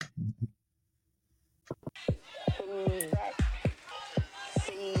All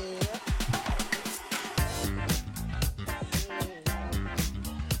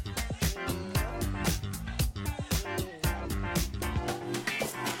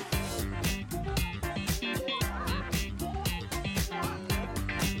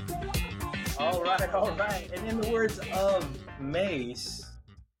right. And in the words of Mace,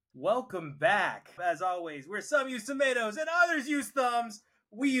 welcome back. As always, where some use tomatoes and others use thumbs,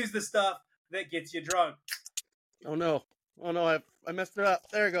 we use the stuff that gets you drunk. Oh no, I messed it up.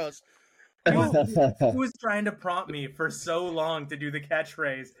 There it goes. He was trying to prompt me for so long to do the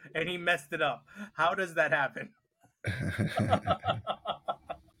catchphrase, and he messed it up. How does that happen?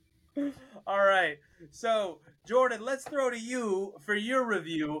 All right. So, Jordan, let's throw to you for your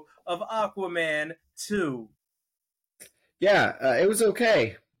review of Aquaman 2. Yeah, it was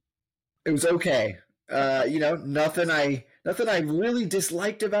okay. It was okay. Nothing I really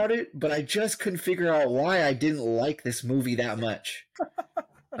disliked about it, but I just couldn't figure out why I didn't like this movie that much.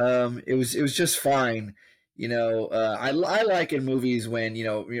 It was just fine. I like in movies when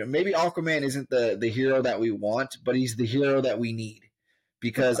maybe Aquaman isn't the hero that we want, but he's the hero that we need.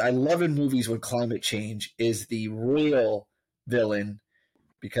 Because I love in movies when climate change is the real villain,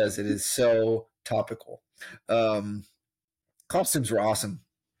 because it is so topical. Costumes were awesome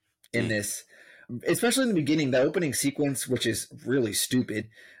in this, especially in the beginning. The opening sequence, which is really stupid.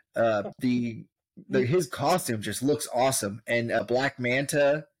 His costume just looks awesome, and Black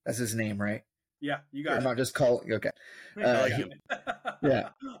Manta, that's his name, right? Yeah, you got it. I'm not just calling. Okay. Yeah.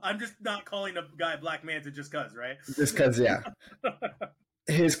 I'm just not calling the guy Black Manta just cause, right? Just cause, yeah.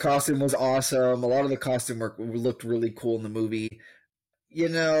 His costume was awesome. A lot of the costume work looked really cool in the movie.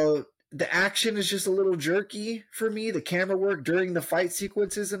 The action is just a little jerky for me. The camera work during the fight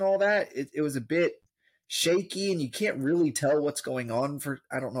sequences and all that, it was a bit shaky, and you can't really tell what's going on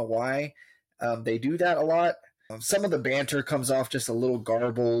I don't know why. They do that a lot. Some of the banter comes off just a little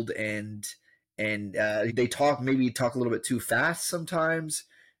garbled, and they talk a little bit too fast sometimes,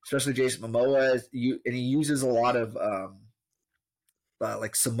 especially Jason Momoa. And he uses a lot of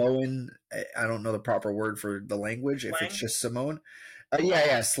like Samoan. I don't know the proper word for the language. Slang? If it's just Samoan.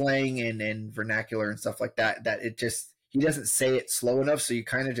 Slang and vernacular and stuff like that. That it just, he doesn't say it slow enough, so you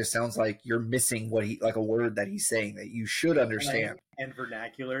kind of just sounds like you're missing a word that he's saying that you should understand. And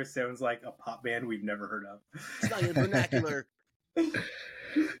vernacular sounds like a pop band we've never heard of. It's not even vernacular.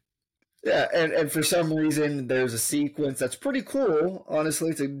 Yeah, and for some reason there's a sequence that's pretty cool. Honestly,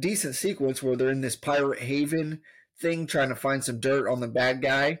 it's a decent sequence where they're in this pirate haven thing trying to find some dirt on the bad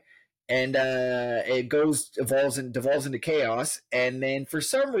guy, and it devolves into chaos. And then for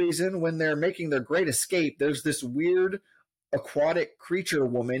some reason, when they're making their great escape, there's this weird aquatic creature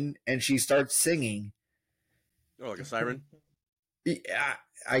woman, and she starts singing. Oh, like a siren? Yeah,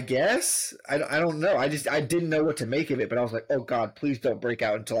 I guess. I don't know. I didn't know what to make of it, but I was like, oh God, please don't break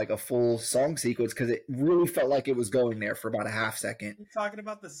out into like a full song sequence, because it really felt like it was going there for about a half second. You talking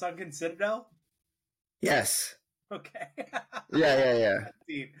about the Sunken Citadel? Yes. Okay. Yeah.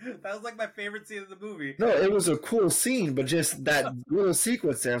 That was like my favorite scene of the movie. No, it was a cool scene, but just that little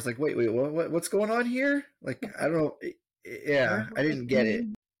sequence there, I was like, wait, what's going on here? Like, I don't. Yeah, I didn't get it.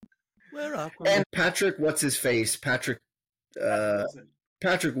 Where Aquaman? And Patrick, what's his face? Patrick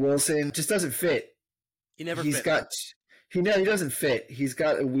Wilson just doesn't fit. He never. He doesn't fit. He's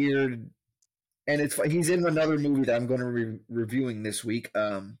got a weird, and he's in another movie that I'm going to be reviewing this week.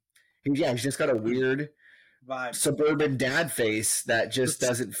 He's just got a weird vibe, suburban dad face that just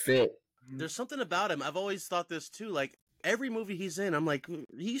doesn't fit. There's something about him. I've always thought this too. Like every movie he's in, I'm like, are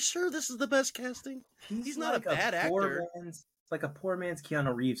you sure this is the best casting? He's not like a bad actor. It's like a poor man's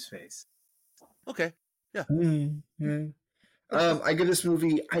Keanu Reeves face. Okay. Yeah. Mm-hmm. I give this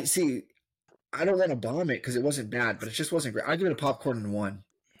movie. I don't want to bomb it because it wasn't bad, but it just wasn't great. I give it a popcorn and 1.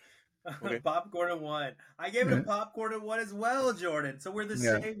 Okay. Popcorn and 1. I gave it a popcorn and 1 as well, Jordan. So we're the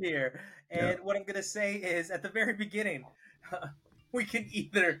same here. And what I'm gonna say is, at the very beginning, we can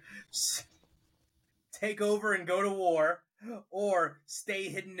either take over and go to war, or stay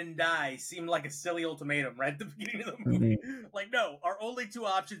hidden and die. Seemed like a silly ultimatum right at the beginning of the movie. Mm-hmm. Like, no, our only 2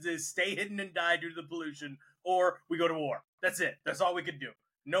 options is stay hidden and die due to the pollution, or we go to war. That's it. That's all we could do.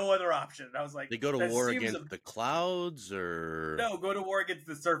 No other option. And I was like, they go to war against the clouds, or no, go to war against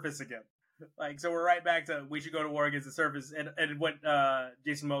the surface again. Like, so we're right back to we should go to war against the surface. And what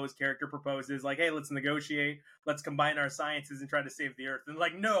Jason Momoa's character proposed is like, hey, let's negotiate. Let's combine our sciences and try to save the Earth. And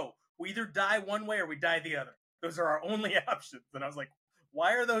like, no, we either die one way or we die the other. Those are our only options. And I was like,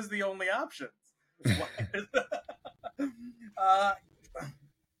 why are those the only options?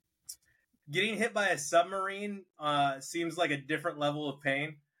 Getting hit by a submarine seems like a different level of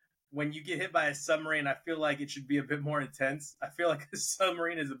pain. when you get hit by a submarine, I feel like it should be a bit more intense. I feel like a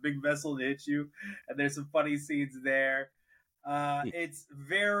submarine is a big vessel to hit you, and there's some funny scenes there. It's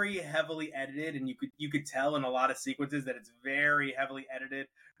very heavily edited, and you could tell in a lot of sequences that it's very heavily edited.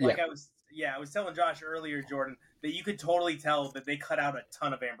 Like I was telling Josh earlier, Jordan, that you could totally tell that they cut out a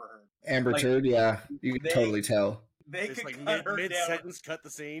ton of Amber Heard. Amber Heard, yeah, you can totally tell. They it's could like cut mid her down. sentence, cut the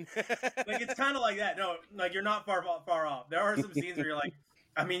scene. Like it's kind of like that. No, like you're not far off. There are some scenes where you're like,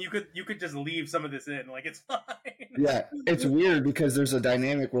 I mean, you could just leave some of this in. Like it's fine. Yeah, it's weird because there's a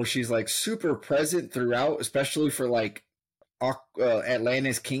dynamic where she's like super present throughout, especially for like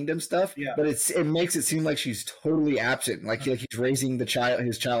Atlantis Kingdom stuff. Yeah. But it makes it seem like she's totally absent, like he's raising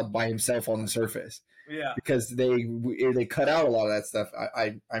his child by himself on the surface. Yeah. Because they cut out a lot of that stuff.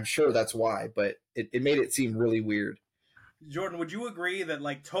 I'm sure that's why, but it made it seem really weird. Jordan, would you agree that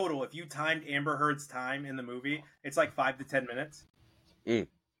like total, if you timed Amber Heard's time in the movie, it's like 5 to 10 minutes? Yeah.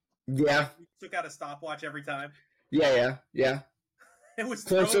 You took out a stopwatch every time. Yeah. It was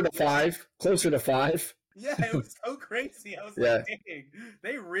closer to 5. Closer to 5. Yeah, it was so crazy. I was like, dang,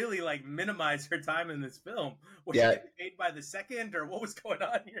 they really like minimized her time in this film. Was she getting paid by the second, or what was going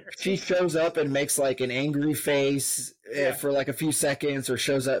on here? She shows up and makes like an angry face for like a few seconds, or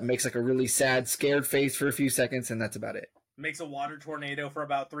shows up and makes like a really sad, scared face for a few seconds, and that's about it. Makes a water tornado for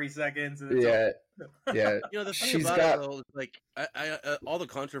about 3 seconds. And yeah. You know, the thing about it, though, is like, I all the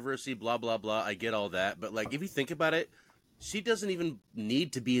controversy, blah, blah, blah, I get all that. But, like, if you think about it, she doesn't even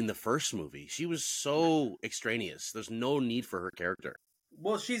need to be in the first movie. She was so extraneous. There's no need for her character.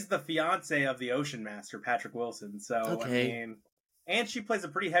 Well, she's the fiance of the Ocean Master, Patrick Wilson. So, okay. I mean, and she plays a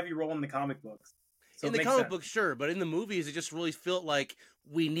pretty heavy role in the comic books. So in the comic books, sure. But in the movies, it just really felt like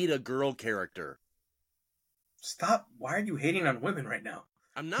we need a girl character. Stop. Why are you hating on women right now?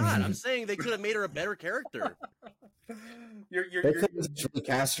 I'm not. I'm saying they could have made her a better character. They could have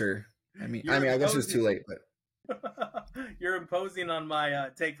cast her. I mean, I guess it's too late, but you're imposing on my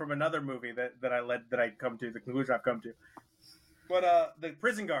take from another movie that I come to, the conclusion I've come to. But the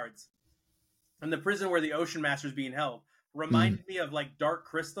prison guards and the prison where the Ocean Master's being held reminded me of like Dark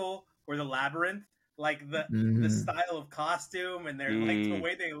Crystal or the Labyrinth. Like the style of costume and their like the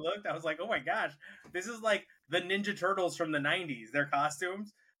way they looked, I was like, oh my gosh, this is like the Ninja Turtles from the '90s. Their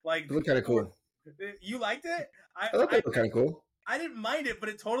costumes, like, they look kind of cool. You liked it? I thought they were kind of cool. I didn't mind it, but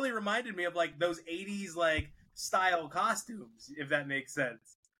it totally reminded me of like those '80s like style costumes, if that makes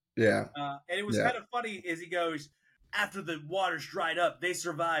sense. Yeah. And it was kind of funny as he goes, after the waters dried up, they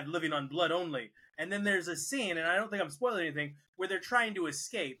survived living on blood only. And then there's a scene, and I don't think I'm spoiling anything, where they're trying to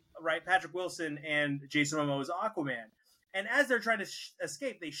escape, right? Patrick Wilson and Jason Momoa's Aquaman. And as they're trying to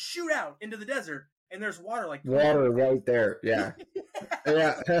escape, they shoot out into the desert, and there's water like water right there. Yeah.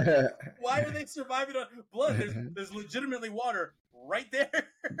 Yeah. Why are they surviving on blood? There's legitimately water right there.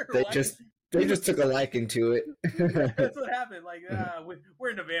 They just took a liking to it. That's what happened. Like, we're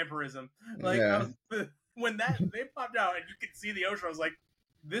into vampirism. Like, when they popped out and you could see the ocean, I was like,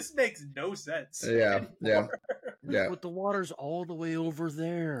 this makes no sense. Yeah. But the water's all the way over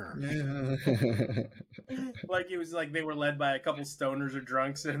there. Like it was like they were led by a couple stoners or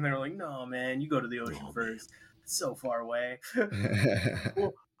drunks, and they were like, "No, man, you go to the ocean first. It's so far away.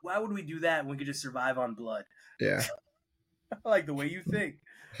 Well, why would we do that when we could just survive on blood?" Yeah. I like the way you think.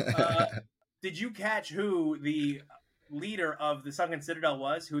 Did you catch who the leader of the Sunken Citadel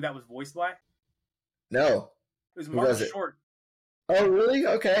was? Who that was voiced by? No. It was Martin Short. Oh, really?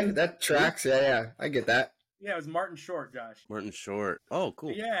 Okay, that tracks. Yeah, I get that. Yeah, it was Martin Short, Josh. Martin Short. Oh,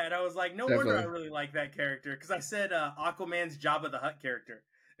 cool. Yeah, and I was like, no wonder I really like that character, because I said Aquaman's Jabba the Hutt character.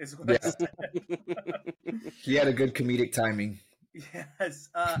 Is what I said. He had a good comedic timing. Yes.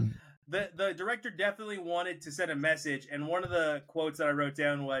 The director definitely wanted to send a message, and one of the quotes that I wrote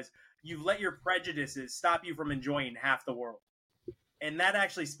down was, "You've let your prejudices stop you from enjoying half the world." And that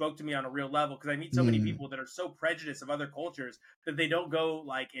actually spoke to me on a real level, because I meet so many people that are so prejudiced of other cultures that they don't go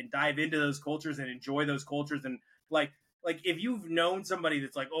like and dive into those cultures and enjoy those cultures. And like if you've known somebody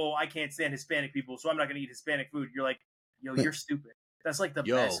that's like, oh, I can't stand Hispanic people, so I'm not going to eat Hispanic food. You're like, yo, you're stupid. That's like the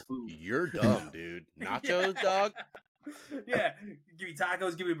best food. You're dumb, dude. Nachos, dog. Yeah, give me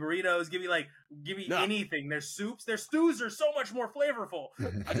tacos, give me burritos, give me anything. Their soups, their stews are so much more flavorful.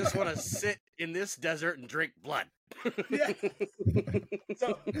 I just want to sit in this desert and drink blood. Yeah.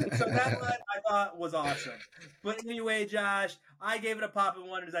 So that one I thought was awesome. But anyway, Josh, I gave it a poppin'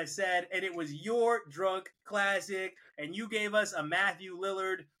 one, as I said, and it was your drunk classic, and you gave us a Matthew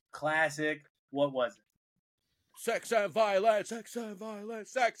Lillard classic. What was it? Sex and violence, sex and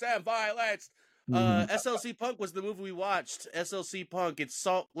violence, sex and violence. SLC Punk was the movie we watched. SLC Punk. It's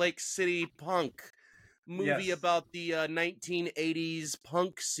Salt Lake City Punk. movie about the 1980s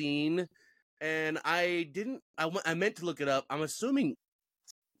punk scene, and I meant to look it up. I'm assuming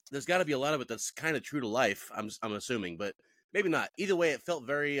there's got to be a lot of it that's kind of true to life. I'm assuming, but maybe not. Either way, it felt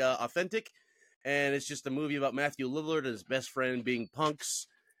very authentic, and it's just a movie about Matthew Lillard and his best friend being punks,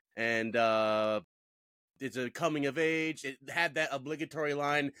 and it's a coming of age. It had that obligatory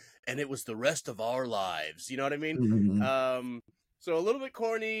line, and it was the rest of our lives. You know what I mean? Mm-hmm. So a little bit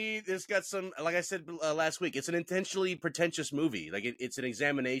corny. It's got some, like I said last week, it's an intentionally pretentious movie. Like it's an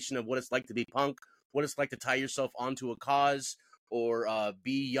examination of what it's like to be punk, what it's like to tie yourself onto a cause, or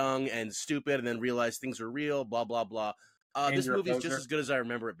be young and stupid and then realize things are real, blah, blah, blah. This movie is just as good as I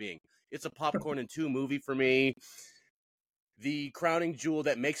remember it being. It's a popcorn and 2 movie for me. The crowning jewel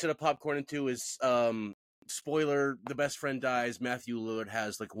that makes it a popcorn and 2 is, spoiler, the best friend dies. Matthew Lillard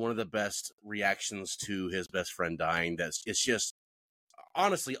has like one of the best reactions to his best friend dying. It's just,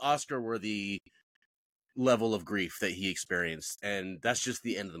 honestly, Oscar-worthy level of grief that he experienced, and that's just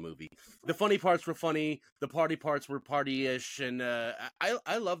the end of the movie. The funny parts were funny, the party parts were party-ish, and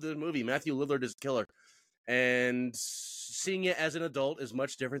I love the movie. Matthew Lillard is a killer, and seeing it as an adult is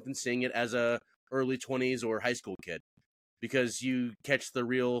much different than seeing it as a early 20s or high school kid, because you catch the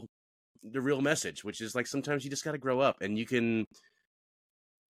real message, which is like sometimes you just got to grow up, and you can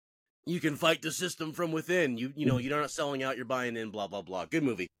fight the system from within. You know, you're not selling out, you're buying in, blah, blah, blah. Good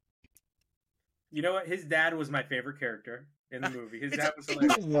movie. You know what? His dad was my favorite character in the movie. His dad was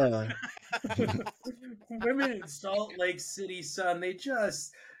hilarious. Women in Salt Lake City, son, they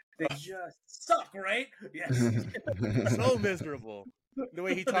just suck, right? Yes. So miserable. The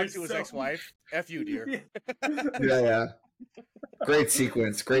way he talked to his ex-wife. F you, dear. Yeah. Great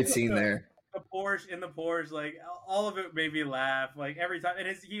sequence. Great scene there. In the Porsche, like all of it made me laugh. Like every time, and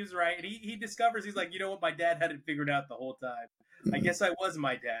he was right. And he discovers, he's like, you know what, my dad had it figured out the whole time. I guess I was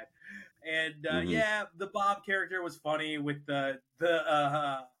my dad. And yeah, the Bob character was funny with the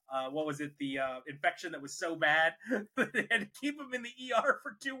what was it? The infection that was so bad they had to keep him in the ER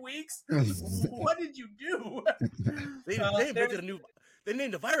for 2 weeks. What did you do? They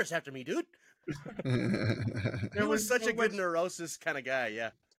named a virus after me, dude. He was such a good neurosis kind of guy. Yeah.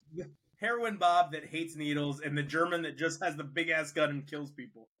 Heroin Bob that hates needles, and the German that just has the big ass gun and kills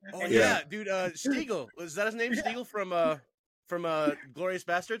people. Oh and yeah, dude. Stiegel, was that his name? Yeah. Stiegel from Glorious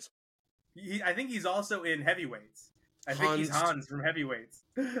Bastards. I think he's also in Heavyweights. I think he's Hans from Heavyweights.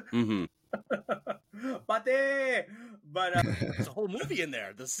 Mm-hmm. But there's a whole movie in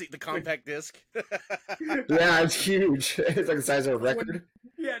there. The compact disc. Yeah, it's huge. It's like the size of a record.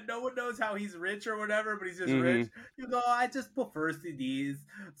 No one knows how he's rich or whatever, but he's just rich. You know, I just prefer CDs.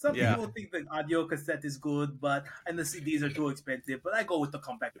 Some people think the audio cassette is good, and the CDs are too expensive. But I go with the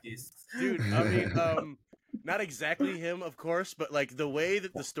compact discs. Dude, I mean, not exactly him, of course, but like the way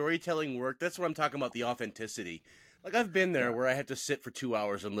that the storytelling worked. That's what I'm talking about. The authenticity. Like, I've been there where I had to sit for 2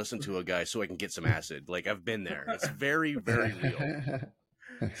 hours and listen to a guy so I can get some acid. Like, I've been there. It's very, very real.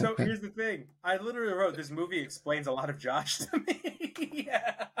 So, here's the thing. I literally wrote, this movie explains a lot of Josh to me.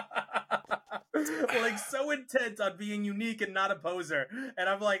 Like, so intent on being unique and not a poser. And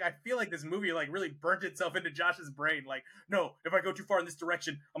I'm like, I feel like this movie, like, really burnt itself into Josh's brain. Like, no, if I go too far in this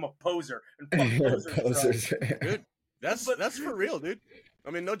direction, I'm a poser. And fuck posers. Dude, that's for real, dude. I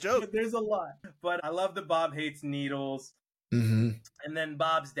mean, no joke. But there's a lot. But I love that Bob hates needles. Mm-hmm. And then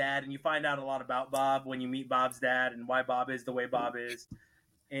Bob's dad, and you find out a lot about Bob when you meet Bob's dad and why Bob is the way Bob is.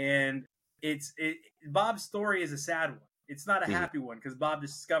 And Bob's story is a sad one. It's not a happy one, because Bob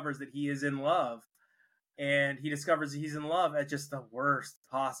discovers that he is in love. And he discovers that he's in love at just the worst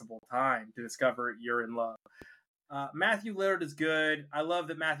possible time to discover you're in love. Matthew Lillard is good. I love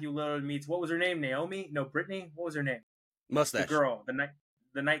that Matthew Lillard meets, what was her name? Naomi? No, Brittany? What was her name? Mustache. The girl.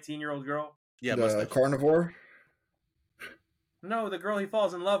 The 19-year-old girl? Yeah, the mustache. Carnivore? No, the girl he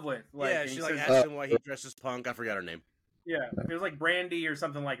falls in love with. Like, yeah, she like asked him why he dresses punk. I forgot her name. Yeah, it was like Brandy or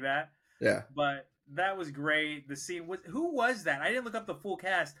something like that. Yeah. But that was great. The scene was, who was that? I didn't look up the full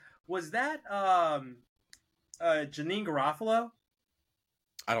cast. Was that Janine Garofalo?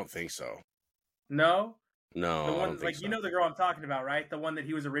 I don't think so. No? No, the one, I don't think like, so. you know the girl I'm talking about, right? The one that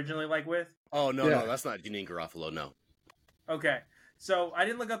he was originally like with? Oh, no, that's not Janine Garofalo, no. Okay. So I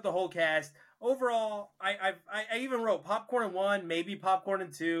didn't look up the whole cast. Overall, I even wrote Popcorn 1, maybe Popcorn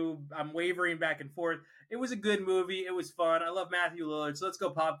 2. I'm wavering back and forth. It was a good movie. It was fun. I love Matthew Lillard. So let's go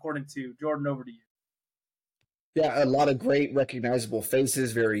Popcorn 2. Jordan, over to you. Yeah, a lot of great recognizable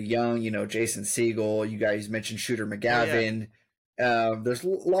faces, very young. You know, Jason Segel. You guys mentioned Shooter McGavin. Oh, yeah. There's a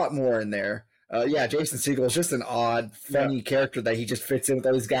lot more in there. Jason Segel is just an odd, funny character that he just fits in with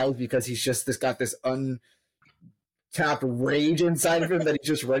all these guys because he's just got this untapped rage inside of him that he's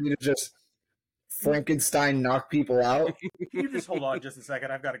just ready to just Frankenstein knock people out. Can you just hold on just a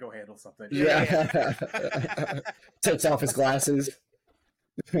second? I've got to go handle something. Yeah. Takes off his glasses.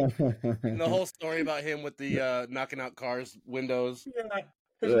 And the whole story about him with the knocking out cars, windows.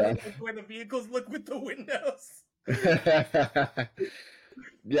 Yeah. When the vehicles look with the windows.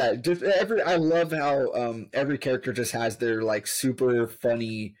 Yeah, just I love how every character just has their like super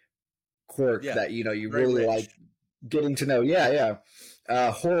funny quirk that you really like getting to know. Yeah.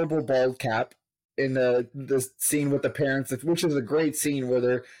 Horrible bald cap in the scene with the parents, which is a great scene where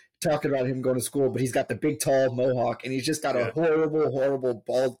they're talking about him going to school, but he's got the big tall mohawk and he's just got a horrible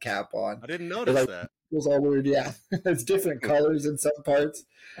bald cap on. I didn't notice that. It was all weird. Yeah, it's different colors in some parts.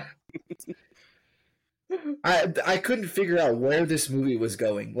 I couldn't figure out where this movie was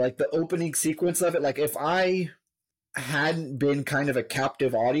going. Like the opening sequence of it, like if I hadn't been kind of a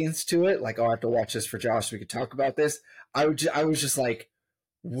captive audience to it, like, oh, I have to watch this for Josh so we could talk about this, I was just like,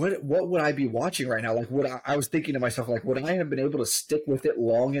 what would I be watching right now? Like, I was thinking to myself, like, would I have been able to stick with it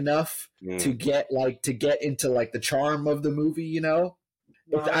long enough to get into like the charm of the movie, you know?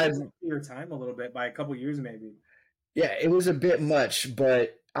 Well, I your time a little bit by a couple years, maybe. Yeah, it was a bit much,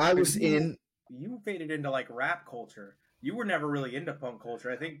 but I was in. You faded into like rap culture. You were never really into punk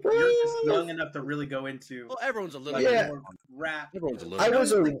culture. I think you're just young enough to really go into. Well, everyone's a little more rap. Everyone's a little. I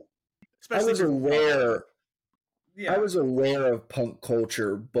was aware. Yeah. I was aware of punk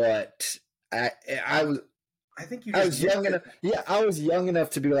culture, but I was. I think I was young enough. Yeah, I was young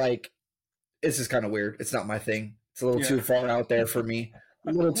enough to be like, this is kind of weird. It's not my thing. It's a little too far out there for me.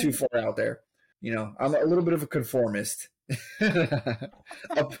 A little too far out there. You know, I'm a little bit of a conformist. If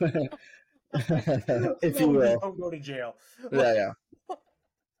you will. Don't go to jail. Yeah.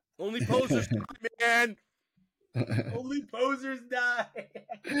 Only posers die, man. Only posers die.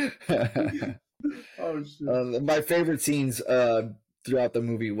 Oh shit. My favorite scenes throughout the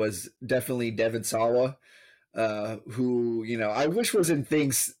movie was definitely Devon Sawa, who, you know, I wish was in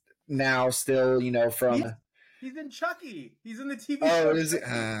things now still, you know, from... He's in Chucky. He's in the TV show. Oh, is it?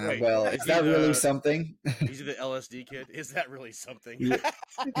 Well, is that really something? He's the LSD kid. Is that really something? Yeah,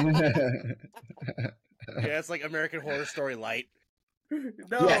 it's like American Horror Story Light.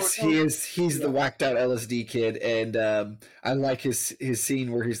 Yes, he is. He's the whacked out LSD kid, and I like his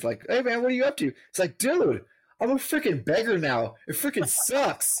scene where he's like, "Hey man, what are you up to?" It's like, "Dude, I'm a freaking beggar now. It freaking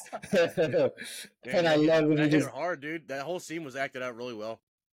sucks." And I love when he just hard, dude. That whole scene was acted out really well.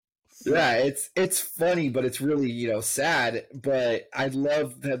 Yeah, it's funny, but it's really, you know, sad. But I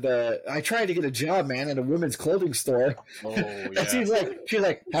love that I tried to get a job, man, at a women's clothing store. Oh, yeah. And she's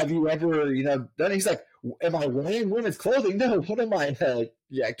like, have you ever, you know, done? He's like, am I wearing women's clothing? No, what am I?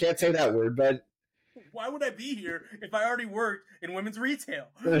 Yeah, I can't say that word, but why would I be here if I already worked in women's retail?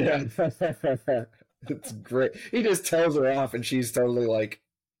 Yeah, it's great. He just tells her off, and she's totally like,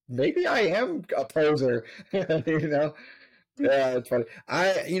 maybe I am a poser, you know. Yeah, it's funny.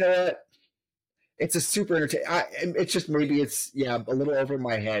 You know what? It's a super entertaining. It's just maybe it's a little over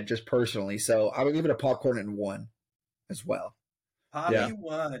my head just personally. So I would give it a popcorn and 1 as well. Poppy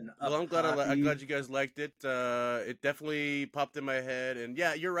 1. Well, I'm glad you guys liked it. It definitely popped in my head, and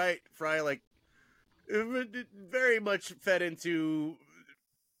yeah, you're right, Fry. Like, it very much fed into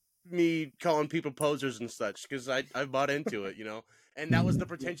me calling people posers and such because I bought into it, you know, and that was the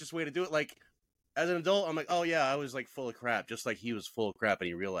pretentious way to do it. Like, as an adult, I'm like, oh yeah, I was like full of crap, just like he was full of crap and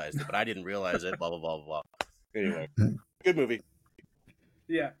he realized it, but I didn't realize it, blah, blah, blah, blah. Anyway, good movie.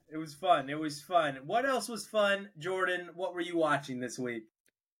 Yeah, it was fun. It was fun. What else was fun, Jordan? What were you watching this week?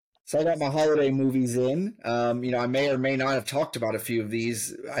 So I got my holiday movies in. You know, I may or may not have talked about a few of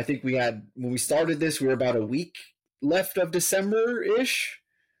these. I think when we started this, we were about a week left of December-ish,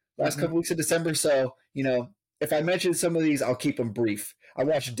 last couple weeks of December. So, you know, if I mention some of these, I'll keep them brief. I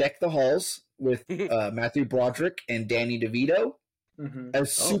watched Deck the Halls with Matthew Broderick and Danny DeVito. A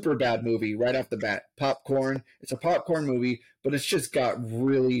super bad movie right off the bat. Popcorn. It's a popcorn movie, but it's just got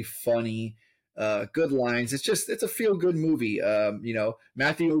really funny, good lines. It's a feel-good movie. You know,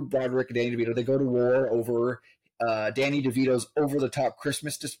 Matthew Broderick and Danny DeVito, they go to war over Danny DeVito's over-the-top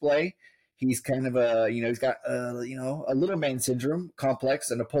Christmas display. He's kind of he's got you know, a little man syndrome complex,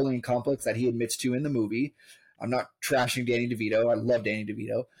 a Napoleon complex that he admits to in the movie. I'm not trashing Danny DeVito. I love Danny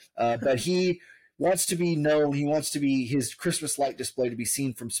DeVito. But he wants to be known. He wants to be his Christmas light display to be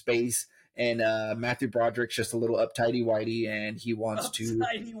seen from space. And Matthew Broderick's just a little uptighty whitey, and he wants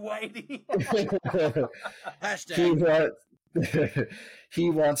uptighty whitey. Hashtag. He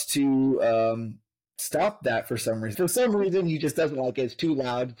wants to stop that for some reason. For some reason, he just doesn't like it. It's too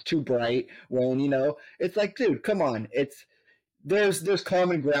loud. It's too bright. When, you know, it's like, dude, come on. There's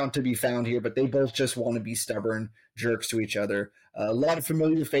common ground to be found here, but they both just want to be stubborn jerks to each other. A lot of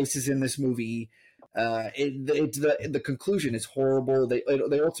familiar faces in this movie. The conclusion is horrible. They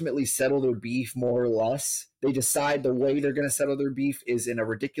ultimately settle their beef more or less. They decide the way they're going to settle their beef is in a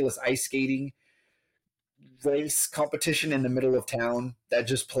ridiculous ice skating race competition in the middle of town that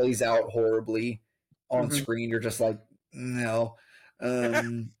just plays out horribly on screen. You're just like, no.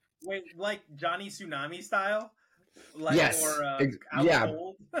 Wait, like Johnny Tsunami style? Like, yes. Or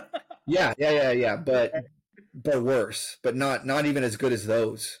yeah. Yeah. But worse. But not even as good as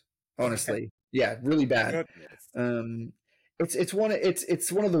those. Honestly, yeah, really bad. It's one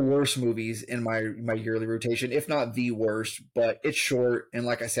of the worst movies in my yearly rotation, if not the worst. But it's short and,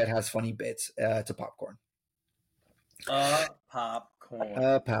 like I said, has funny bits. It's a popcorn.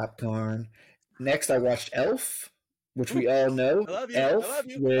 Popcorn. Next, I watched Elf, which we all know. I love you. Elf I love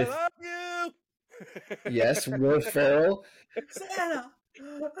you. with I love you. yes, Will Ferrell. Santa.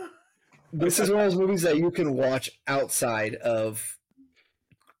 This is one of those movies that you can watch outside of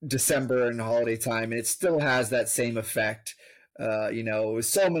December and holiday time, and it still has that same effect.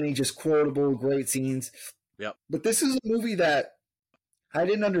 So many just quotable, great scenes. Yep. But this is a movie that I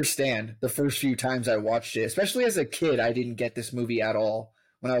didn't understand the first few times I watched it. Especially as a kid, I didn't get this movie at all.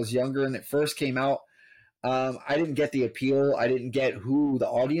 When I was younger and it first came out, I didn't get the appeal. I didn't get who the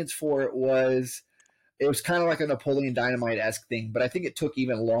audience for it was. It was kind of like a Napoleon Dynamite-esque thing, but I think it took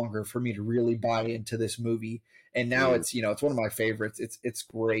even longer for me to really buy into this movie. And now it's one of my favorites. It's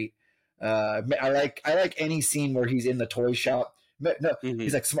great. I like any scene where he's in the toy shop. No,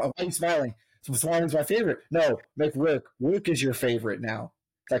 he's like, why are you smiling? Smiling's my favorite. No, make work. Work is your favorite now.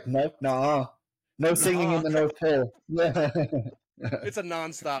 It's like, no singing in the North Pole. It's a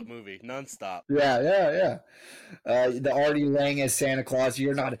non-stop movie. Non-stop. Yeah. The Artie Lang as Santa Claus.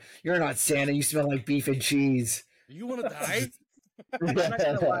 You're not Santa. You smell like beef and cheese. You want to die? I'm not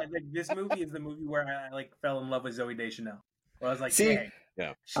gonna lie. Like, this movie is the movie where I fell in love with Zooey Deschanel. Where I was like, see, dang,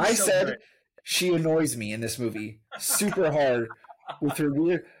 yeah. I said she annoys me in this movie super hard with her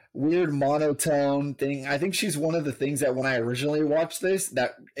weird monotone thing. I think she's one of the things that when I originally watched this,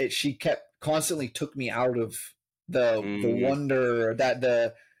 she constantly took me out of the wonder that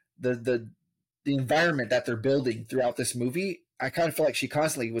the environment that they're building throughout this movie. I kind of feel like she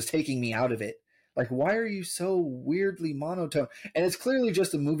constantly was taking me out of it. Like, why are you so weirdly monotone? And it's clearly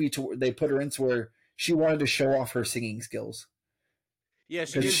just a movie they put her into where she wanted to show off her singing skills. Yeah,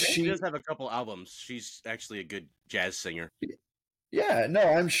 she does have a couple albums. She's actually a good jazz singer. Yeah, no,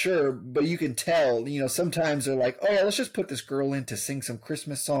 I'm sure, but you can tell, sometimes they're like, oh yeah, let's just put this girl in to sing some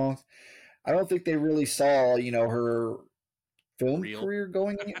Christmas songs. I don't think they really saw, her film career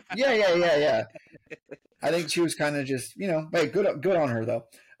going in. Yeah. I think she was kind of just, hey, good on her though.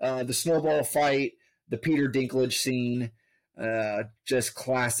 The snowball fight, the Peter Dinklage scene, just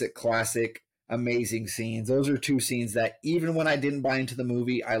classic, amazing scenes. Those are two scenes that even when I didn't buy into the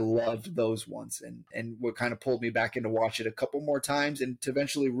movie, I loved those ones and what kind of pulled me back in to watch it a couple more times and to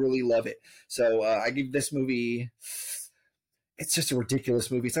eventually really love it. So I give this movie, it's just a ridiculous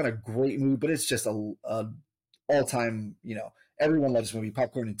movie. It's not a great movie, but it's just a all-time, everyone loves this movie,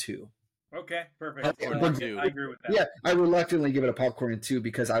 Popcorn and 2. Okay, perfect. I agree with that. Yeah, I reluctantly give it a Popcorn and 2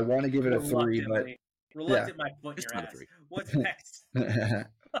 because I want to give it a 3, but reluctant my foot in your ass. What's next?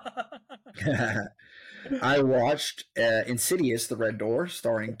 I watched Insidious: The Red Door,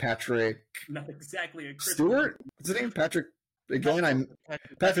 starring Patrick. Not exactly a Stewart. What's his name? Patrick. Again,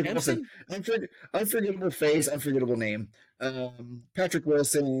 Patrick Wilson. Unforgettable face, unforgettable name. Patrick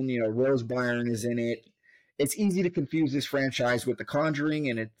Wilson. Rose Byrne is in it. It's easy to confuse this franchise with The Conjuring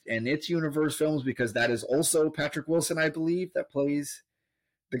and its universe films because that is also Patrick Wilson, I believe, that plays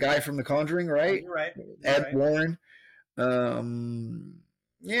the guy from The Conjuring, right? You're right. Ed Warren.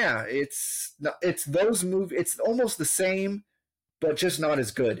 Yeah, it's those movies. It's almost the same, but just not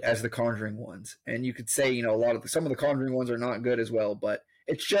as good as the Conjuring ones. And you could say, some of the Conjuring ones are not good as well, but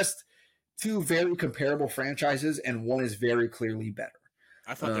it's just two very comparable franchises, and one is very clearly better.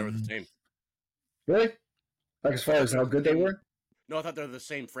 I thought they were the same. Really? Like as far as how good they were? No, I thought they were the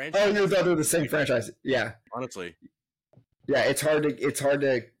same franchise. Oh, you thought they were the same franchise? Yeah. Honestly. Yeah, it's hard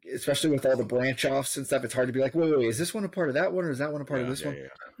to, especially with all the branch offs and stuff. It's hard to be like, wait, is this one a part of that one, or is that one a part of this one?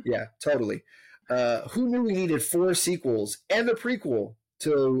 Yeah, totally. Who knew we needed 4 sequels and a prequel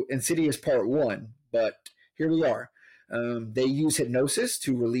to Insidious Part 1? But here we are. They use hypnosis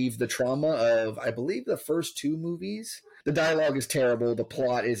to relieve the trauma of, I believe, the first 2 movies. The dialogue is terrible. The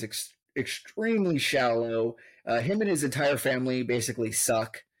plot is extremely shallow. Him and his entire family basically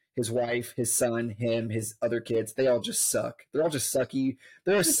suck. His wife, his son, him, his other kids, they all just suck. They're all just sucky.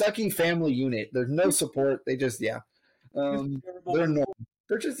 They're a sucky family unit. There's no support. They just, they're annoying.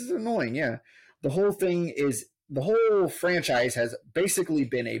 They're just annoying, yeah. The whole thing is the whole franchise has basically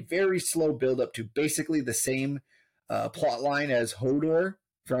been a very slow build up to basically the same plot line as Hodor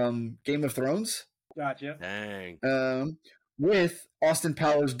from Game of Thrones. Gotcha. Dang. With Austin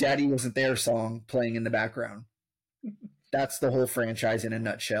Powers' "Daddy Wasn't There" song playing in the background. That's the whole franchise in a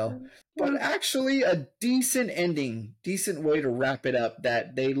nutshell. But actually, a decent ending, decent way to wrap it up.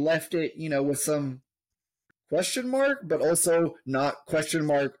 That they left it, with some question mark, but also not question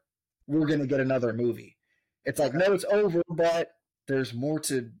mark. We're gonna get another movie. It's like, no, it's over, but there's more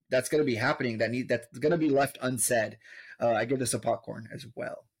that's going to be happening that's going to be left unsaid. I give this a popcorn as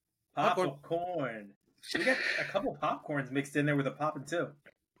well. Popcorn. We got a couple popcorns mixed in there with a poppin' too.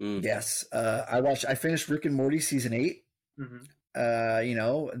 Yes, I finished Rick and Morty season 8.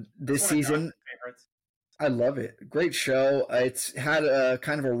 This season, I love it. Great show. It's had a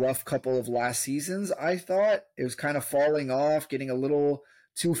kind of a rough couple of last seasons. I thought it was kind of falling off, getting a little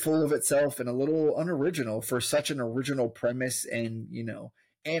too full of itself and a little unoriginal for such an original premise, and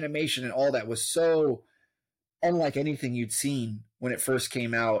animation and all that was so unlike anything you'd seen when it first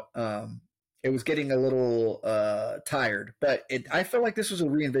came out. It was getting a little tired, but I felt like this was a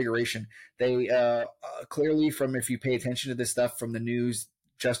reinvigoration. They clearly, from if you pay attention to this stuff from the news,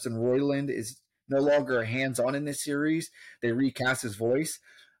 Justin Roiland is no longer hands-on in this series. They recast his voice.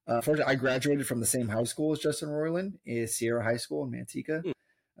 Unfortunately, I graduated from the same high school as Justin Roiland, is Sierra High School in Manteca.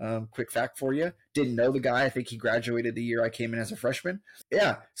 Quick fact for you. Didn't know the guy. I think he graduated the year I came in as a freshman.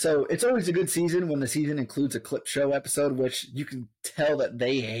 Yeah, so it's always a good season when the season includes a clip show episode, which you can tell that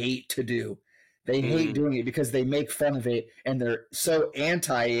they hate to do. They hate doing it because they make fun of it and they're so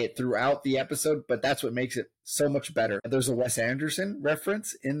anti it throughout the episode, but that's what makes it so much better. There's a Wes Anderson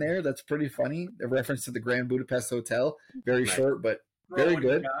reference in there that's pretty funny. A reference to the Grand Budapest Hotel. Very short, but very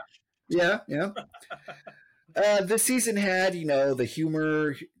good. Yeah. This season had, the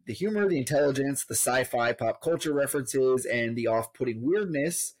humor, the intelligence, the sci-fi pop culture references, and the off-putting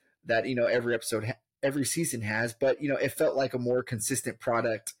weirdness that, every season has. But, it felt like a more consistent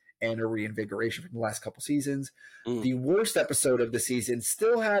product and a reinvigoration from the last couple seasons. The worst episode of the season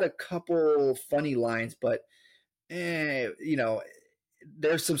still had a couple funny lines, but, there's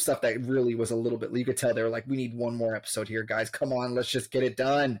some stuff that really was a little bit, you could tell they were like, we need one more episode here, guys. Come on, let's just get it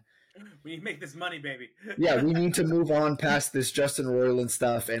done. We need to make this money, baby. Yeah, we need to move on past this Justin Roiland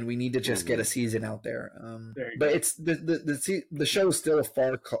stuff, and we need to just get a season out there. But it's the show is still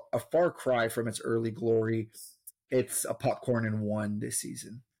a far cry from its early glory. It's a popcorn and one this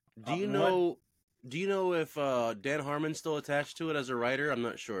season. Do you know if Dan Harmon's still attached to it as a writer? I'm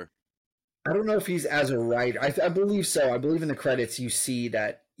not sure. I don't know if he's as a writer. I believe so. I believe in the credits you see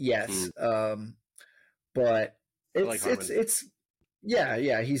that. Yes, but it's.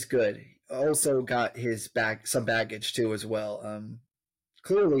 Yeah, he's good. Also got some baggage too as well.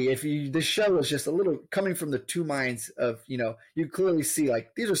 Clearly, this show is just a little coming from the two minds of, you clearly see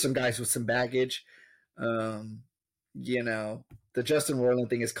like these are some guys with some baggage. The Justin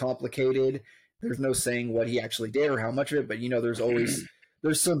Roiland thing is complicated. There's no saying what he actually did or how much of it, but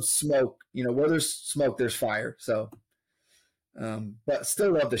there's some smoke. Where there's smoke, there's fire. So, but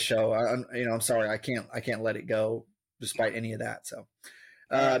still love the show. I'm sorry, I can't let it go despite any of that. So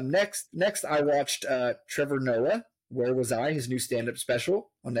next I watched Trevor Noah, Where Was I, his new stand-up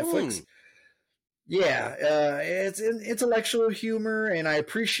special on Netflix. Yeah, it's intellectual humor, and I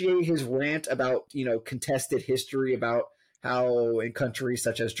appreciate his rant about, contested history about how in countries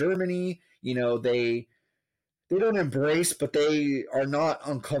such as Germany, they don't embrace, but they are not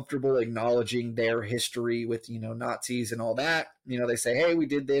uncomfortable acknowledging their history with, Nazis and all that. They say, hey, we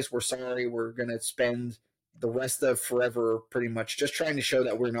did this, we're sorry, we're going to spend the rest of forever pretty much just trying to show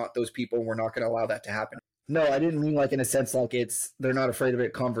that we're not those people and we're not going to allow that to happen. No, I didn't mean like in a sense like they're not afraid of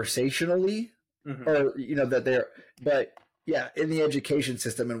it conversationally or, that they're, but yeah, in the education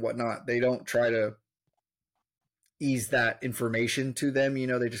system and whatnot, they don't try to ease that information to them.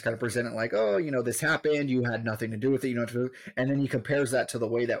 They just kind of present it like, oh, this happened, you had nothing to do with it, and then he compares that to the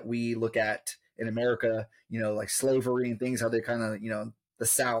way that we look at in America, like slavery and things, how they kind of, the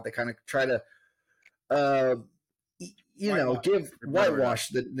South, they kind of try to, whitewash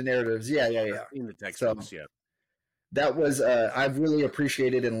the narratives. Yeah. In the textbooks, so, that was I've really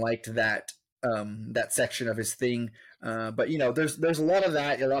appreciated and liked that that section of his thing. But there's a lot of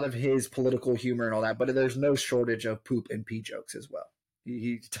that, a lot of his political humor and all that. But there's no shortage of poop and pee jokes as well.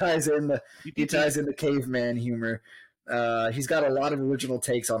 He ties in the caveman humor. He's got a lot of original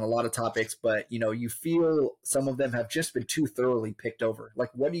takes on a lot of topics, but you feel some of them have just been too thoroughly picked over. Like,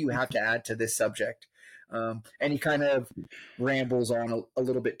 what do you have to add to this subject? And he kind of rambles on a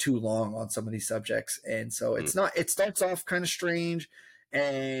little bit too long on some of these subjects. And so it starts off kind of strange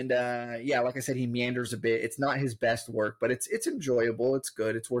And like I said, he meanders a bit. It's not his best work, but it's enjoyable. It's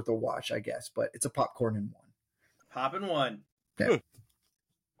good. It's worth a watch, I guess. But it's a popcorn in one. Pop in one. Yeah.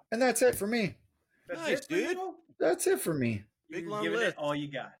 And that's it for me. That's nice, it, dude. You? That's it for me. Big You're long giving list. it all you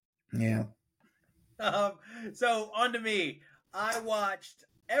got. Yeah. So on to me. I watched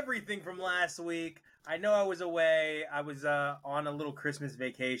everything from last week. I know I was away. I was on a little Christmas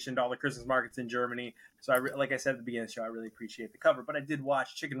vacation to all the Christmas markets in Germany. So like I said at the beginning of the show, I really appreciate the cover. But I did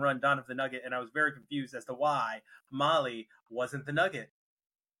watch Chicken Run, Dawn of the Nugget, and I was very confused as to why Molly wasn't the Nugget.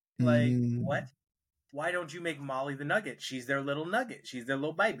 Like, what? Why don't you make Molly the Nugget? She's their little nugget. She's their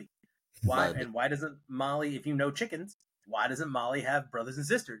little baby. Why? And why doesn't Molly, if you know chickens, why doesn't Molly have brothers and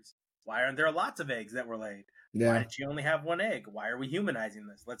sisters? Why aren't there lots of eggs that were laid? Yeah. Why did she only have one egg? Why are we humanizing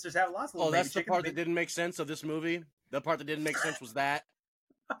this? Let's just have lots of little that's the part that didn't make sense of this movie? The part that didn't make sense was that?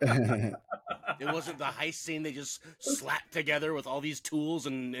 It wasn't the heist scene they just slapped together with all these tools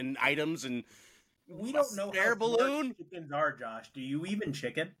and items and we don't know how balloon chickens are, Josh. Do you even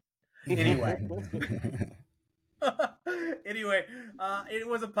chicken? Anyway. Anyway, it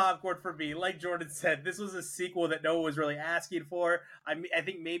was a popcorn for me. Like Jordan said, this was a sequel that no one was really asking for. I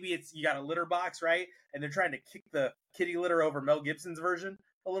think maybe it's you got a litter box, right? And they're trying to kick the kitty litter over Mel Gibson's version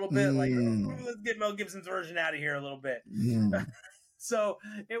a little bit. Like, let's get Mel Gibson's version out of here a little bit. So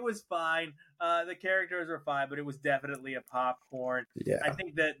it was fine. The characters were fine, but it was definitely a popcorn. Yeah. I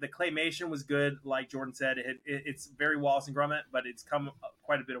think that the claymation was good. Like Jordan said, it's very Wallace and Gromit, but it's come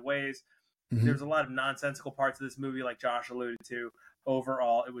quite a bit of ways. There's a lot of nonsensical parts of this movie, like Josh alluded to.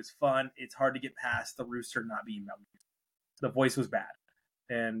 Overall, it was fun. It's hard to get past the rooster not being Mel Gibson. The voice was bad,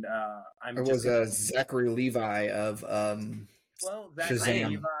 and it was Zachary Levi of Zachary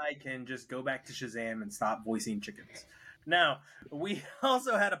Levi can just go back to Shazam and stop voicing chickens. Now we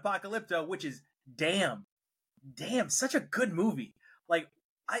also had Apocalypto, which is damn, such a good movie. Like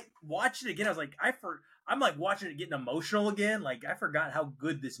I watched it again, I was like, I'm like watching it getting emotional again. Like I forgot how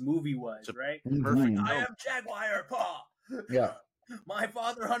good this movie was, right? Perfect. I am Jaguar Paw. Yeah. My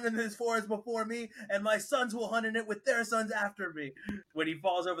father hunted this forest before me, and my sons will hunt in it with their sons after me. When he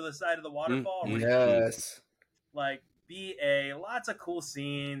falls over the side of the waterfall. Yes. Like BA, lots of cool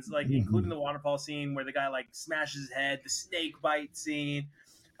scenes, like including the waterfall scene where the guy like smashes his head, the snake bite scene.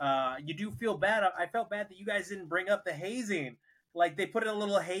 You do feel bad. I felt bad that you guys didn't bring up the hazing. Like they put in a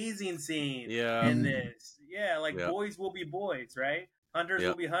little hazing scene in this. Yeah, like boys will be boys, right? Hunters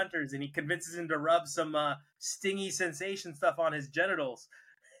will be hunters, and he convinces him to rub some stingy sensation stuff on his genitals.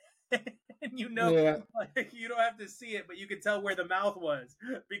 And like, you don't have to see it, but you can tell where the mouth was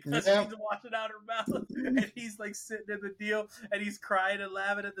because she's washing out her mouth, and he's like sitting in the deal, and he's crying and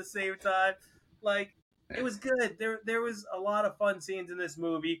laughing at the same time. Like it was good. There was a lot of fun scenes in this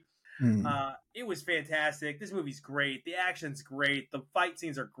movie. It was fantastic. This movie's great. The action's great. The fight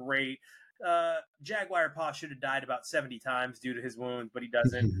scenes are great. Jaguar Paw should have died about 70 times due to his wounds, but he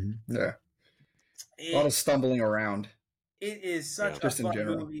doesn't. A lot of stumbling around. It is such a fun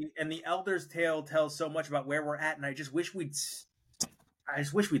movie, and The Elder's Tale tells so much about where we're at, and I just wish we'd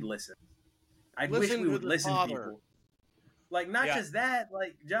listen. I wish we would listen to people. Like, not just that,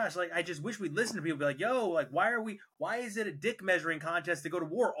 like, Josh, like, I just wish we'd listen to people, be like, yo, like, why is it a dick measuring contest to go to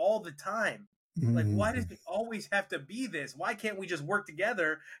war all the time? Like, why does it always have to be this? Why can't we just work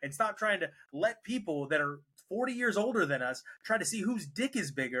together and stop trying to let people that are 40 years older than us try to see whose dick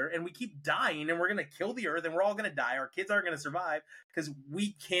is bigger, and we keep dying, and we're going to kill the earth, and we're all going to die. Our kids aren't going to survive because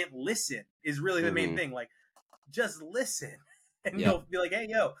we can't listen is really the main thing. Like, just listen. And you'll be like, hey,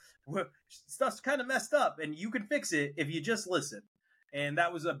 yo, stuff's kind of messed up, and you can fix it if you just listen. And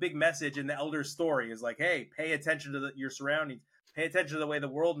that was a big message in the elder's story is like, hey, pay attention to your surroundings. Pay attention to the way the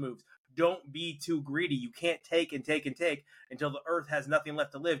world moves. Don't be too greedy. You can't take and take and take until the earth has nothing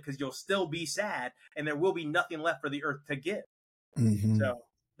left to live because you'll still be sad, and there will be nothing left for the earth to give. So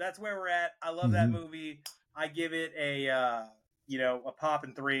that's where we're at. I love that movie. I give it a pop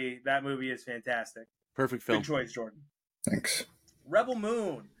and 3. That movie is fantastic. Perfect film. Good choice, Jordan. Thanks. Rebel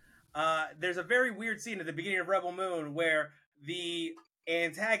Moon. There's a very weird scene at the beginning of Rebel Moon where the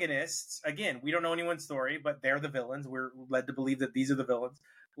antagonists, again, we don't know anyone's story, but they're the villains. We're led to believe that these are the villains,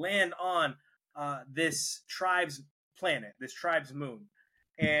 land on this tribe's planet, this tribe's moon.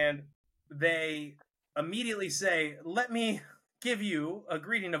 And they immediately say, let me give you a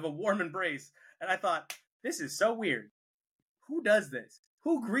greeting of a warm embrace. And I thought, this is so weird. Who does this?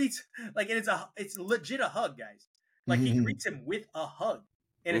 Who greets? Like, and it's legit a hug, guys. Like, he greets him with a hug,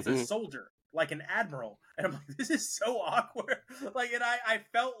 and it's a soldier, like an admiral. And I'm like, this is so awkward. Like, and I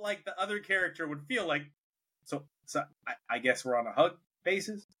felt like the other character would feel like, so I guess we're on a hug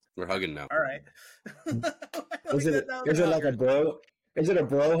basis. We're hugging now. All right. Is it like a bro? Is it a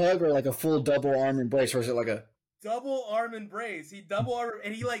bro hug or like a full double arm embrace, or is it like a double arm embrace? He double arm,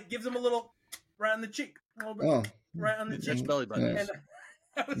 and he like gives him a little right on the cheek, right on the cheek, belly button. And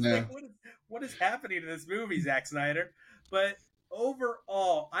I was like, what is happening to this movie, Zack Snyder? But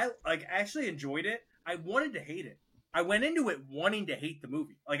overall, I actually enjoyed it. I wanted to hate it. I went into it wanting to hate the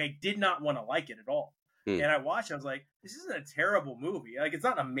movie. Like, I did not want to like it at all. And I watched it, I was like, this isn't a terrible movie. Like, it's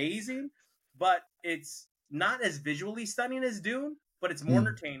not amazing, but it's not as visually stunning as Dune, but it's more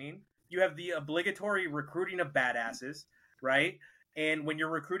entertaining. You have the obligatory recruiting of badasses, right? And when you're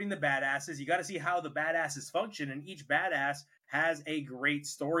recruiting the badasses, you got to see how the badasses function, and each badass has a great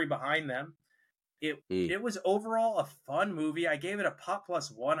story behind them. It was overall a fun movie. I gave it a pop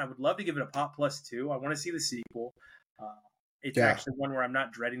 +1. I would love to give it a pop +2. I want to see the sequel. It's actually one where I'm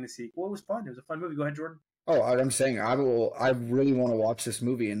not dreading the sequel. It was fun. It was a fun movie. Go ahead, Jordan. Oh, I'm saying I really want to watch this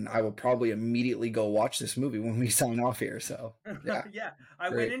movie, and I will probably immediately go watch this movie when we sign off here. So yeah, I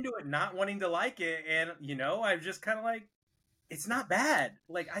went into it not wanting to like it, and I was just kind of like, it's not bad.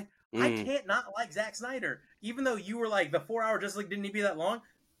 Like I can't not like Zack Snyder, even though you were like the 4-hour Justice League didn't need to be that long.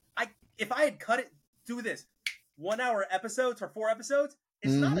 If I had cut it through this 1-hour episodes for 4 episodes,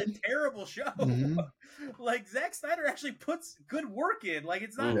 it's not a terrible show. Like, Zack Snyder actually puts good work in. Like,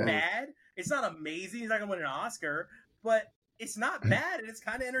 it's not bad. It's not amazing. He's not gonna win an Oscar, but it's not bad, and it's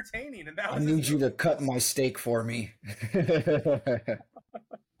kind of entertaining. And that was I need you to cut my steak for me.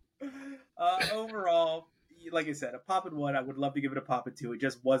 Overall, like I said, a pop at 1. I would love to give it a pop at 2. It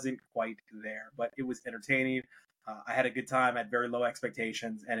just wasn't quite there, but it was entertaining. I had a good time. I had very low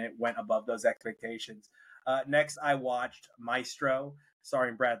expectations, and it went above those expectations. Next, I watched Maestro,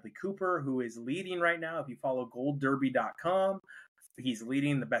 starring Bradley Cooper, who is leading right now. If you follow GoldDerby.com, he's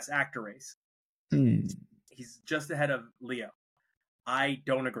leading the Best Actor race. He's just ahead of Leo. I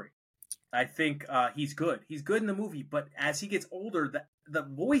don't agree. I think he's good. He's good in the movie, but as he gets older, the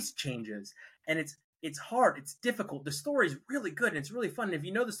voice changes, and it's hard. It's difficult. The story is really good, and it's really fun. And if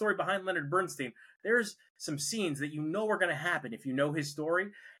you know the story behind Leonard Bernstein, there's some scenes that you know are going to happen if you know his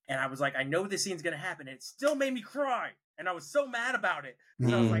story. And I was like, I know this scene's going to happen. And it still made me cry. And I was so mad about it.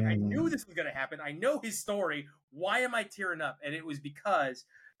 Because I was like, I knew this was going to happen. I know his story. Why am I tearing up? And it was because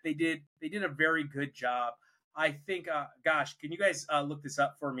they did a very good job. I think, gosh, can you guys look this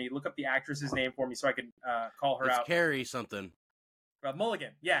up for me? Look up the actress's name for me so I can call her out. It's Carrie something.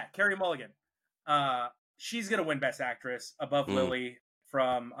 Mulligan. Yeah, Carrie Mulligan. She's gonna win Best Actress above Lily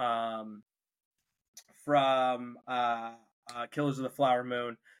from Killers of the Flower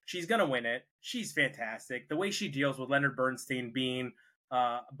Moon. She's gonna win it. She's fantastic. The way she deals with Leonard Bernstein being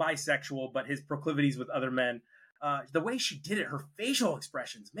bisexual, but his proclivities with other men, the way she did it, her facial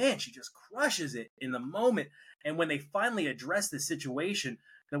expressions, man, she just crushes it in the moment. And when they finally address the situation,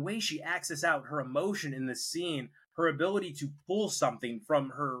 the way she acts this out, her emotion in the scene, her ability to pull something from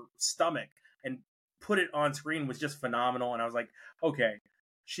her stomach and put it on screen was just phenomenal. And I was like, okay,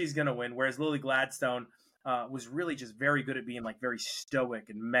 she's going to win. Whereas Lily Gladstone was really just very good at being like very stoic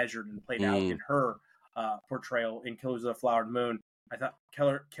and measured and played out in her portrayal in Killers of the Flower Moon. I thought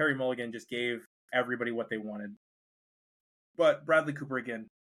Carrie Mulligan just gave everybody what they wanted. But Bradley Cooper, again,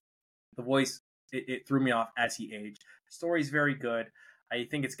 the voice, it threw me off as he aged. The story's very good. I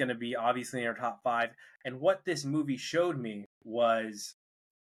think it's going to be obviously in our top 5. And what this movie showed me was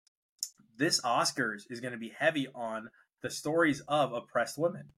this Oscars is going to be heavy on the stories of oppressed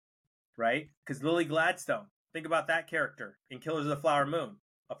women, right? Because Lily Gladstone, think about that character in Killers of the Flower Moon.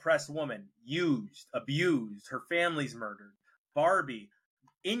 Oppressed woman, used, abused, her family's murdered. Barbie,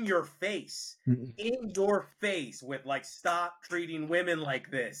 in your face with like, stop treating women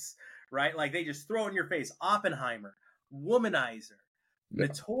like this, right? Like, they just throw it in your face. Oppenheimer, womanizer,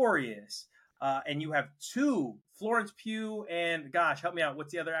 Notorious. And you have 2, Florence Pugh and, gosh, help me out.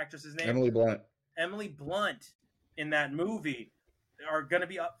 What's the other actress's name? Emily Blunt in that movie are going to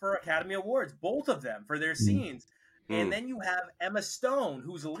be up for Academy Awards, both of them, for their scenes. And then you have Emma Stone,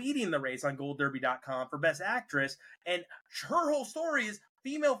 who's leading the race on GoldDerby.com for Best Actress. And her whole story is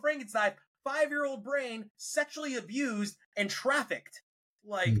female Frankenstein, 5-year-old brain, sexually abused and trafficked.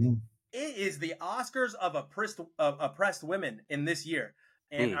 Like, it is the Oscars of oppressed women in this year.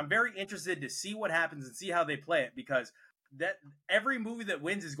 And I'm very interested to see what happens and see how they play it, because that every movie that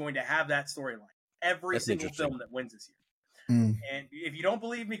wins is going to have that storyline. Every single film that wins this year. And if you don't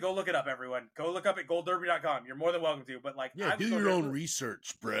believe me, go look it up, everyone. Go look up at GoldDerby.com. You're more than welcome to. But like, do your own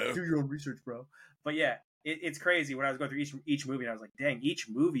research, bro. Do your own research, bro. But yeah, it's crazy when I was going through each movie, and I was like, dang, each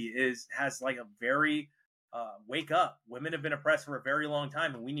movie has like a very wake up. Women have been oppressed for a very long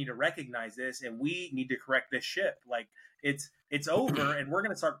time, and we need to recognize this, and we need to correct this ship. Like, it's over, and we're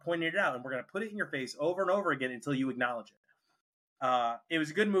going to start pointing it out, and we're going to put it in your face over and over again until you acknowledge it. It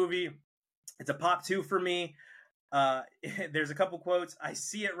was a good movie. It's a pop 2 for me. There's a couple quotes. I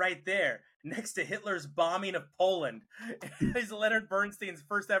see it right there next to Hitler's bombing of Poland. Is Leonard Bernstein's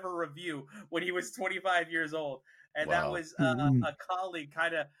first ever review when he was 25 years old. And that was a colleague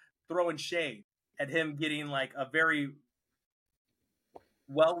kind of throwing shade at him getting like a very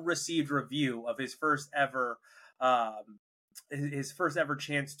well-received review of his first ever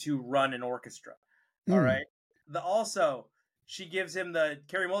chance to run an orchestra. All right. Also,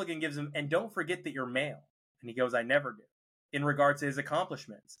 Carey Mulligan gives him, and don't forget that you're male. And he goes, I never do, in regards to his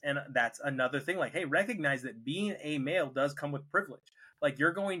accomplishments. And that's another thing. Like, hey, recognize that being a male does come with privilege. Like,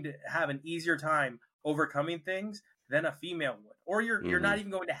 you're going to have an easier time overcoming things than a female would. Or you're not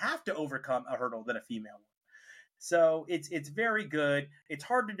even going to have to overcome a hurdle than a female would. So it's very good. It's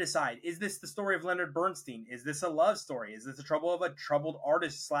hard to decide. Is this the story of Leonard Bernstein? Is this a love story? Is this the trouble of a troubled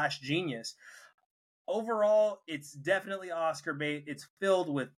artist / genius? Overall, it's definitely Oscar bait. It's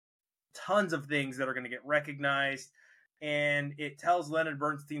filled with tons of things that are going to get recognized, and it tells Leonard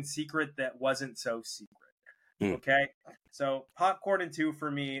Bernstein's secret that wasn't so secret. Okay, so Popcorn and 2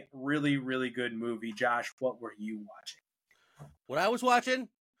 for me, really, really good movie. Josh, what were you watching? What I was watching?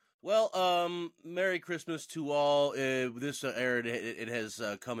 Well, Merry Christmas to all. This aired, it has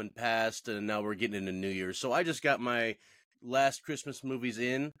come and passed, and now we're getting into New Year's. So I just got my last Christmas movies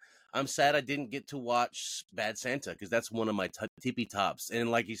in. I'm sad I didn't get to watch Bad Santa, because that's one of my tippy tops.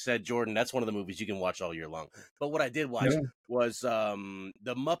 And like you said, Jordan, that's one of the movies you can watch all year long. But what I did watch was the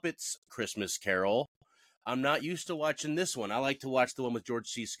Muppets Christmas Carol. I'm not used to watching this one. I like to watch the one with George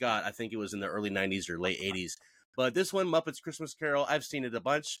C. Scott. I think it was in the early 90s or late 80s. But this one, Muppets Christmas Carol, I've seen it a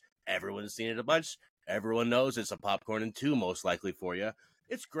bunch. Everyone's seen it a bunch. Everyone knows it's a Popcorn and 2, most likely for you.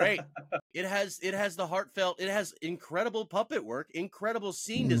 It's great. It has the heartfelt. It has incredible puppet work, incredible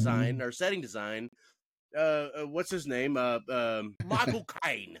scene design or setting design. What's his name? Michael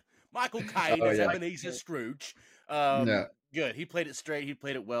Caine. Michael Caine is Ebenezer Scrooge. Good. He played it straight. He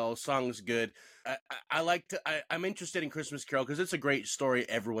played it well. Song's good. I'm interested in Christmas Carol because it's a great story.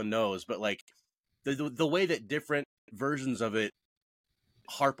 Everyone knows, but like the way that different versions of it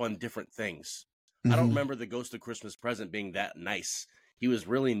harp on different things. I don't remember the Ghost of Christmas Present being that nice. He was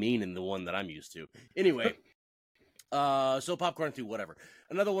really mean in the one that I'm used to. Anyway, so Popcorn 2, whatever.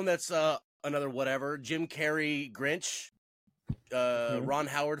 Another one that's another whatever. Jim Carrey, Grinch, Ron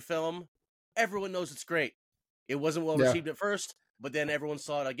Howard film. Everyone knows it's great. It wasn't well received at first, but then everyone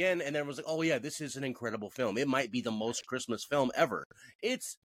saw it again, and then was like, oh yeah, this is an incredible film. It might be the most Christmas film ever.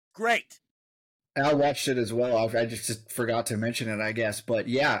 It's great. I watched it as well. I just forgot to mention it, I guess. But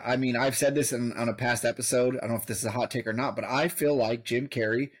yeah, I mean, I've said this on a past episode. I don't know if this is a hot take or not, but I feel like Jim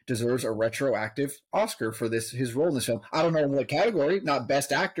Carrey deserves a retroactive Oscar for his role in this film. I don't know what category, not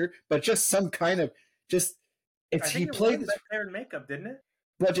best actor, but just some kind of he played best hair and makeup, didn't it?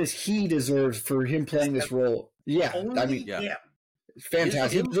 But just he deserves for him playing this role. Yeah,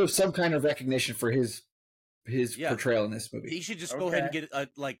 fantastic. He deserves some kind of recognition for his portrayal in this movie. He should just go ahead and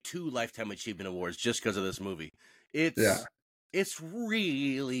get 2 Lifetime Achievement Awards just because of this movie. It's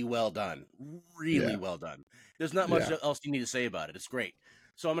really well done. Really well done. There's not much else you need to say about it. It's great.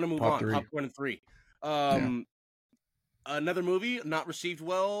 So I'm going to move on. Popcorn and 3. Another movie not received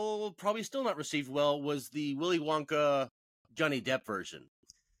well, probably still not received well, was the Willy Wonka Johnny Depp version.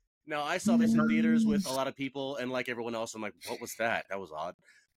 Now, I saw this in theaters with a lot of people, and like everyone else, I'm like, what was that? That was odd.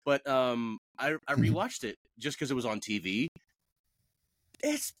 But I rewatched it just because it was on TV.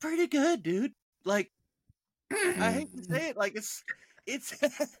 It's pretty good, dude. Like, I hate to say it, like it's.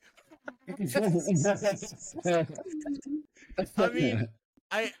 I mean,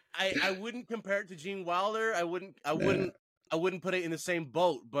 I wouldn't compare it to Gene Wilder. I wouldn't put it in the same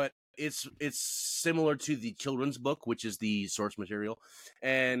boat, but it's similar to the children's book, which is the source material,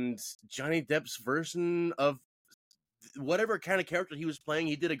 and Johnny Depp's version of whatever kind of character he was playing,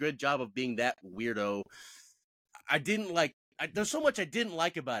 he did a good job of being that weirdo. There's so much I didn't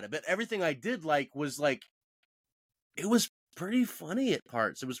like about it, but everything I did like was like, it was pretty funny at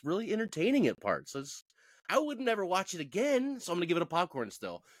parts. It was really entertaining at parts. I would never watch it again, so I'm going to give it a popcorn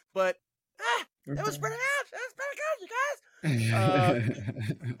still. But, it was pretty good. It was pretty good, you guys.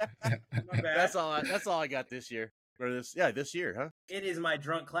 That's all I got this year. This year, huh? It is my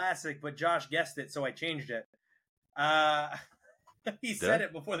drunk classic, but Josh guessed it, so I changed it. He said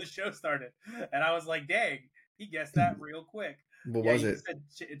it before the show started, and I was like, dang, he guessed that real quick. What was it? Said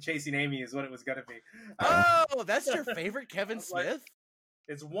Chasing Amy is what it was going to be. Oh, that's your favorite Kevin Smith?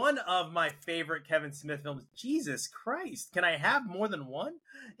 It's one of my favorite Kevin Smith films. Jesus Christ. Can I have more than one?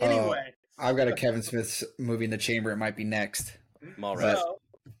 Anyway. I've got a Kevin Smith movie in the chamber. It might be next. All right.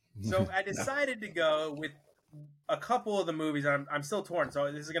 So I decided to go with a couple of the movies. I'm still torn,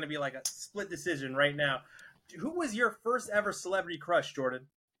 so this is going to be like a split decision right now. Who was your first ever celebrity crush, Jordan?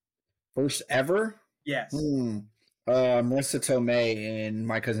 First ever? Yes. Marissa Tomei and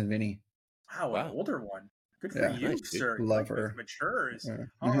My Cousin Vinny. Wow, an older one. Good for you, nice, sir. Love her. Matures. Yeah.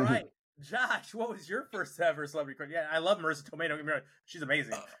 All right. Josh, what was your first ever celebrity crush? Yeah, I love Marissa Tomei. Don't get me wrong. She's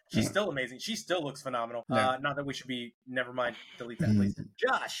amazing. She's still amazing. She still looks phenomenal. Not that we should be. Never mind. Delete that, please.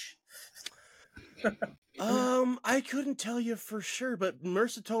 Josh. I couldn't tell you for sure, but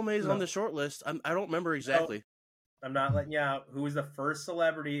Marissa Tomei is on the short list. I don't remember exactly. I'm not letting you out. Who was the first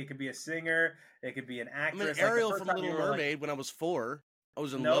celebrity? It could be a singer. It could be an actress. Ariel from Little Mermaid when I was 4. I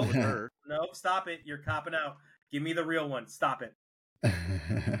was in love with her. Nope, stop it. You're copping out. Give me the real one. Stop it.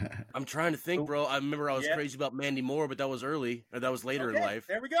 I'm trying to think, bro. I remember I was crazy about Mandy Moore, but that was early, or that was later in life.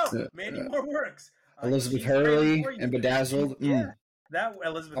 There we go. Mandy Moore works. Elizabeth Hurley and Bedazzled. Yeah, that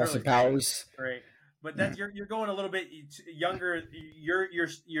Elizabeth Austin Hurley. Powers. Great, but that's you're going a little bit younger.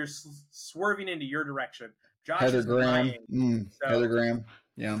 You're swerving into your direction. Josh Heather Graham. Heather Graham.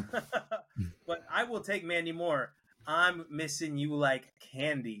 Yeah. But I will take Mandy Moore. I'm Missing You Like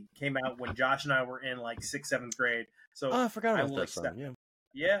Candy came out when Josh and I were in like 6th, 7th grade. So I forgot about that song.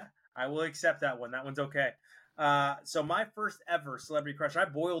 Yeah, I will accept that one. That one's okay. So my first ever celebrity crush, I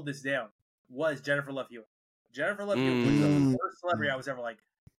boiled this down, was Jennifer Love Hewitt. Jennifer Love Hewitt was the first celebrity I was ever like,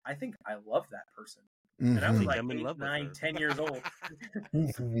 I think I love that person. And I was like 8, 9, 10 years old.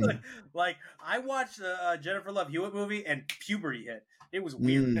 Like I watched a Jennifer Love Hewitt movie and puberty hit. It was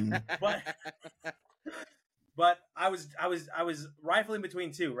weird, but I was rifling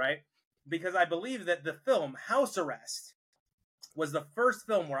between two, right? Because I believe that the film House Arrest was the first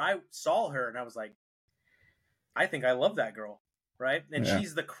film where I saw her and I was like, I think I love that girl, right? And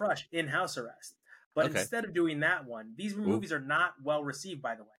she's the crush in House Arrest. But instead of doing that one, these movies are not well received,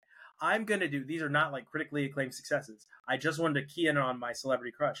 by the way. I'm going to do, these are not like critically acclaimed successes. I just wanted to key in on my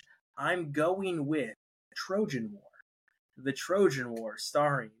celebrity crush. I'm going with Trojan War. The Trojan War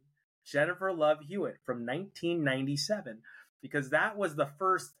starring Jennifer Love Hewitt from 1997, because that was the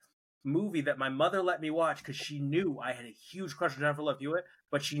first movie that my mother let me watch because she knew I had a huge crush on Jennifer Love Hewitt,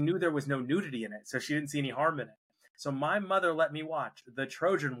 but she knew there was no nudity in it, so she didn't see any harm in it. So my mother let me watch the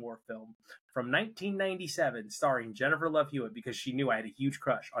Trojan War film from 1997 starring Jennifer Love Hewitt because she knew I had a huge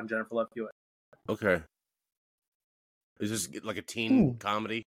crush on Jennifer Love Hewitt. Okay. Is this like a teen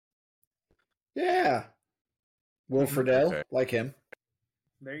comedy? Yeah. Will Friedle, like him.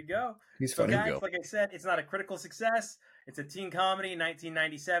 There you go. He's so funny. guys, like I said, it's not a critical success. It's a teen comedy,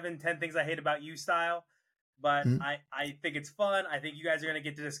 1997, 10 Things I Hate About You style. But I think it's fun. I think you guys are going to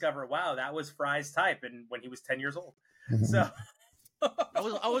get to discover, wow, that was Fry's type and when he was 10 years old. So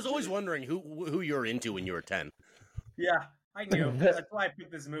I was always wondering who you're into when you were 10. Yeah, I knew. That's why I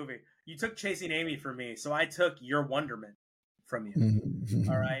picked this movie. You took Chasing Amy from me, so I took Your Wonderment from you.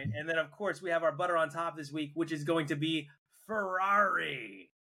 All right. And then, of course, we have our butter on top this week, which is going to be Ferrari.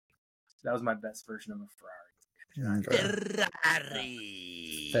 That was my best version of a Ferrari.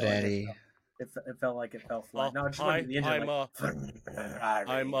 Ferrari. It felt like it fell flat. No, just the engine.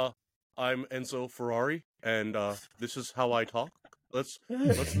 I'm Enzo Ferrari, and this is how I talk. Let's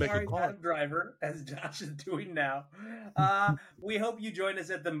make a car. Adam Driver, as Josh is doing now. We hope you join us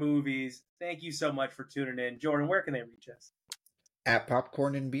at the movies. Thank you so much for tuning in. Jordan, where can they reach us? At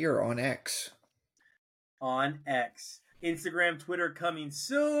Popcorn and Beer on X. On X. Instagram, Twitter coming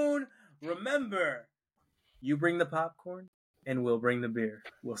soon. Remember, you bring the popcorn and we'll bring the beer.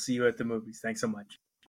 We'll see you at the movies. Thanks so much.